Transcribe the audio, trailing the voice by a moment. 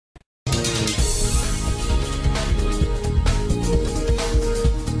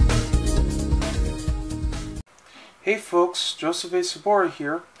Hey folks, Joseph A. Sobora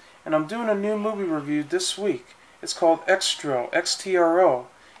here, and I'm doing a new movie review this week. It's called Xtro, Xtro.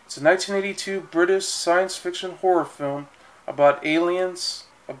 It's a 1982 British science fiction horror film about aliens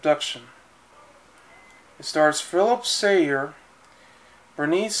abduction. It stars Philip Sayre,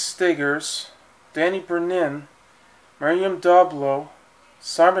 Bernice Stegers, Danny Brainin, Maryam,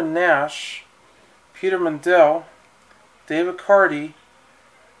 Simon Nash, Peter Mandell, David Cardy,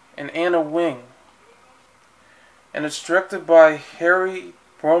 and Anna Wing. And it's directed by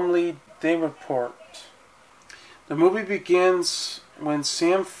Bromley, Davenport. The movie begins when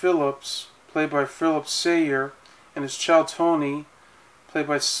Sam Phillips, played by Philip Sayre, and his child Tony, played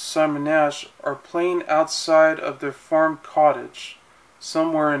by Simon Nash, are playing outside of their farm cottage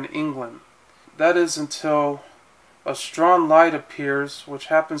somewhere in England. That is until a strong light appears, which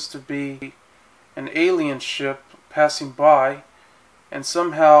happens to be an alien ship passing by, and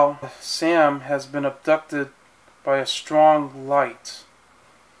somehow Sam has been abducted by a strong light.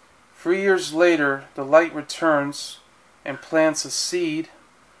 3 years later, the light returns and plants a seed,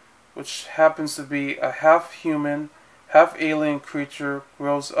 which happens to be a half-human, half-alien creature,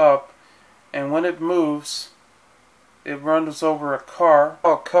 grows up, and when it moves, it runs over a car.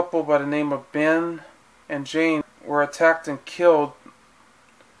 A couple by the name of Ben and Jane were attacked and killed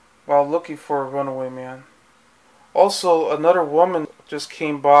while looking for a runaway man. Also, another woman just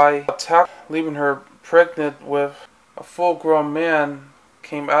came by, attacked, leaving her pregnant with a full-grown man,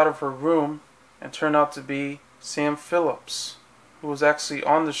 came out of her room and turned out to be Sam Phillips, who was actually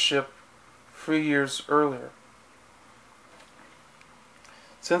on the ship 3 years earlier.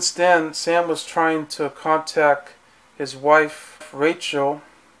 Since then, Sam was trying to contact his wife Rachel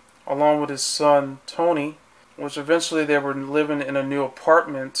along with his son Tony, which eventually they were living in a new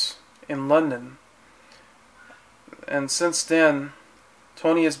apartment in London. And since then,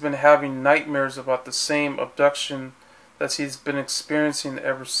 Tony has been having nightmares about the same abduction that he's been experiencing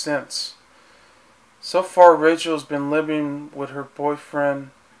ever since. So far, Rachel has been living with her boyfriend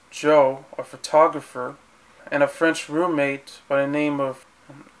Joe, a photographer, and a French roommate by the name of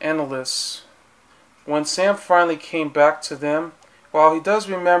Annalise. When Sam finally came back to them, while he does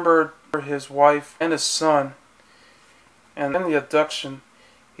remember his wife and his son and the abduction,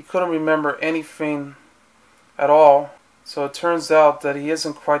 he couldn't remember anything at all. So it turns out that he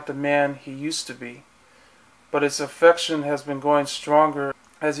isn't quite the man he used to be. But his affection has been going stronger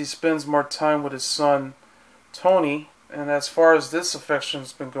as he spends more time with his son, Tony. And as far as this affection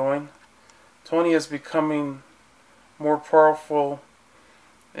has been going, Tony is becoming more powerful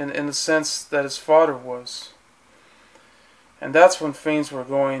in the sense that his father was. And that's when things were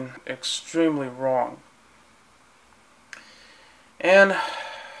going extremely wrong. And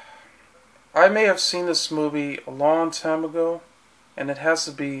I may have seen this movie a long time ago, and it has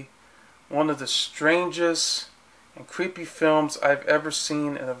to be one of the strangest and creepy films I've ever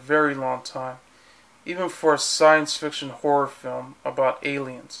seen in a very long time, even for a science fiction horror film about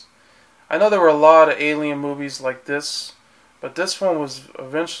aliens. I know there were a lot of alien movies like this, but this one was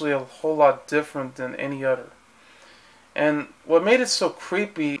eventually a whole lot different than any other. And what made it so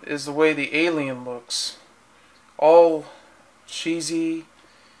creepy is the way the alien looks. All cheesy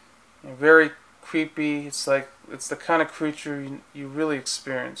and very creepy. It's the kind of creature you really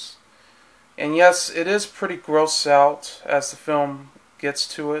experience. And yes, it is pretty gross out as the film gets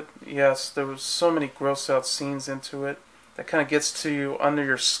to it. Yes, there was so many gross out scenes into it that kind of gets to you under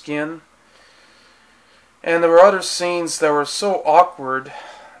your skin. And there were other scenes that were so awkward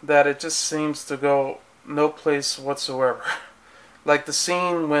that it just seems to go no place whatsoever. Like the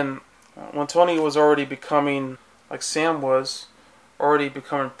scene when Tony was already becoming, like Sam was, already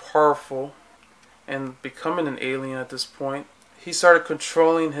becoming powerful and becoming an alien at this point. He started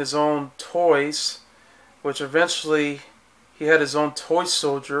controlling his own toys, which eventually he had his own toy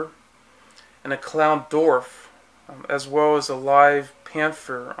soldier and a clown dwarf, as well as a live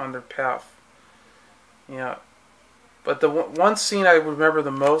panther on their path. Yeah. But the one scene I remember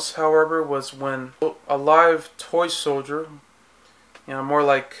the most, however, was when a live toy soldier, more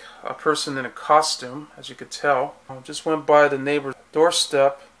like a person in a costume, as you could tell, just went by the neighbor's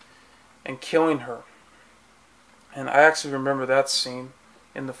doorstep and killing her. And I actually remember that scene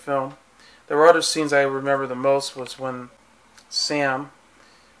in the film. There were other scenes I remember the most was when Sam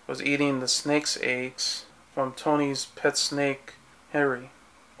was eating the snake's eggs from Tony's pet snake, Harry.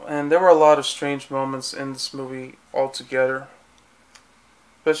 And there were a lot of strange moments in this movie altogether.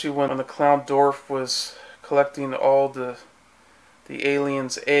 Especially when the clown dwarf was collecting all the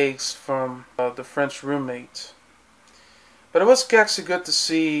alien's eggs from the French roommate. But it was actually good to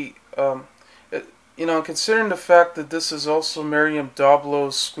see, considering the fact that this is also Maryam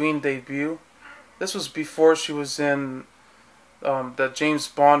D'Ablos's screen debut, This was before she was in the James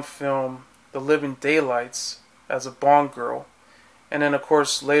Bond film The Living Daylights as a Bond girl. And then of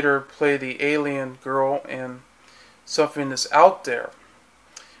course later played the alien girl in Something That's Out There,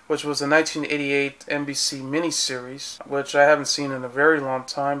 which was a 1988 NBC miniseries, which I haven't seen in a very long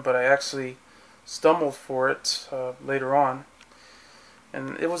time, but I actually stumbled for it later on.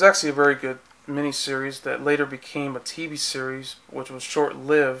 And it was actually a very good miniseries that later became a TV series, which was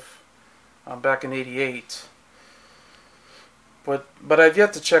short-lived back in '88. But I've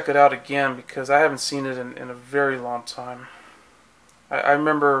yet to check it out again because I haven't seen it in a very long time. I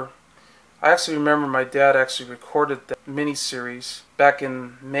actually remember my dad actually recorded that miniseries back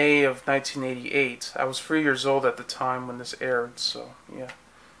in May of 1988. I was 3 years old at the time when this aired, so yeah.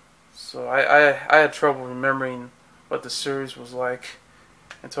 So I had trouble remembering what the series was like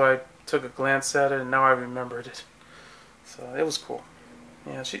until I took a glance at it, and now I remembered it. So it was cool.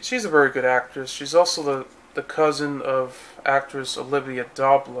 Yeah, she's a very good actress. She's also the cousin of actress Olivia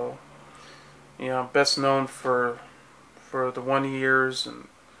Doblo. You know, best known for The 1 Years and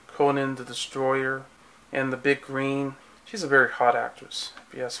Conan the Destroyer and The Big Green. She's a very hot actress,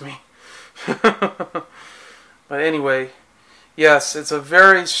 if you ask me. But anyway, yes, it's a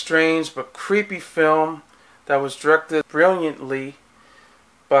very strange but creepy film that was directed brilliantly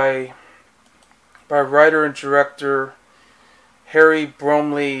by writer and director Harry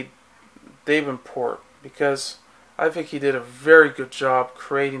Bromley Davenport, because I think he did a very good job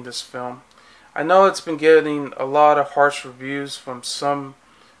creating this film. I know it's been getting a lot of harsh reviews from some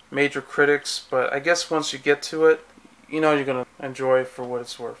major critics, but I guess once you get to it, you know you're going to enjoy it for what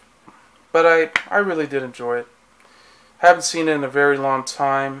it's worth. But I really did enjoy it. Haven't seen it in a very long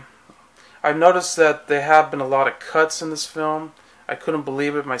time. I've noticed that there have been a lot of cuts in this film. I couldn't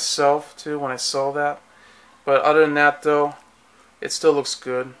believe it myself too when I saw that. But other than that though, it still looks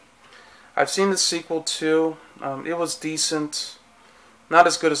good. I've seen the sequel too. It was decent. Not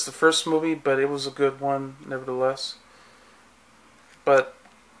as good as the first movie, but it was a good one nevertheless. But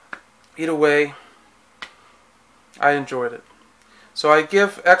either way, I enjoyed it. So I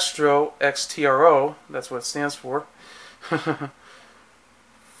give Xtro, Xtro, that's what it stands for,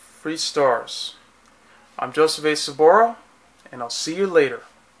 3 stars. I'm Joseph A. Sobora, and I'll see you later.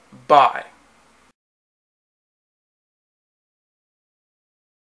 Bye.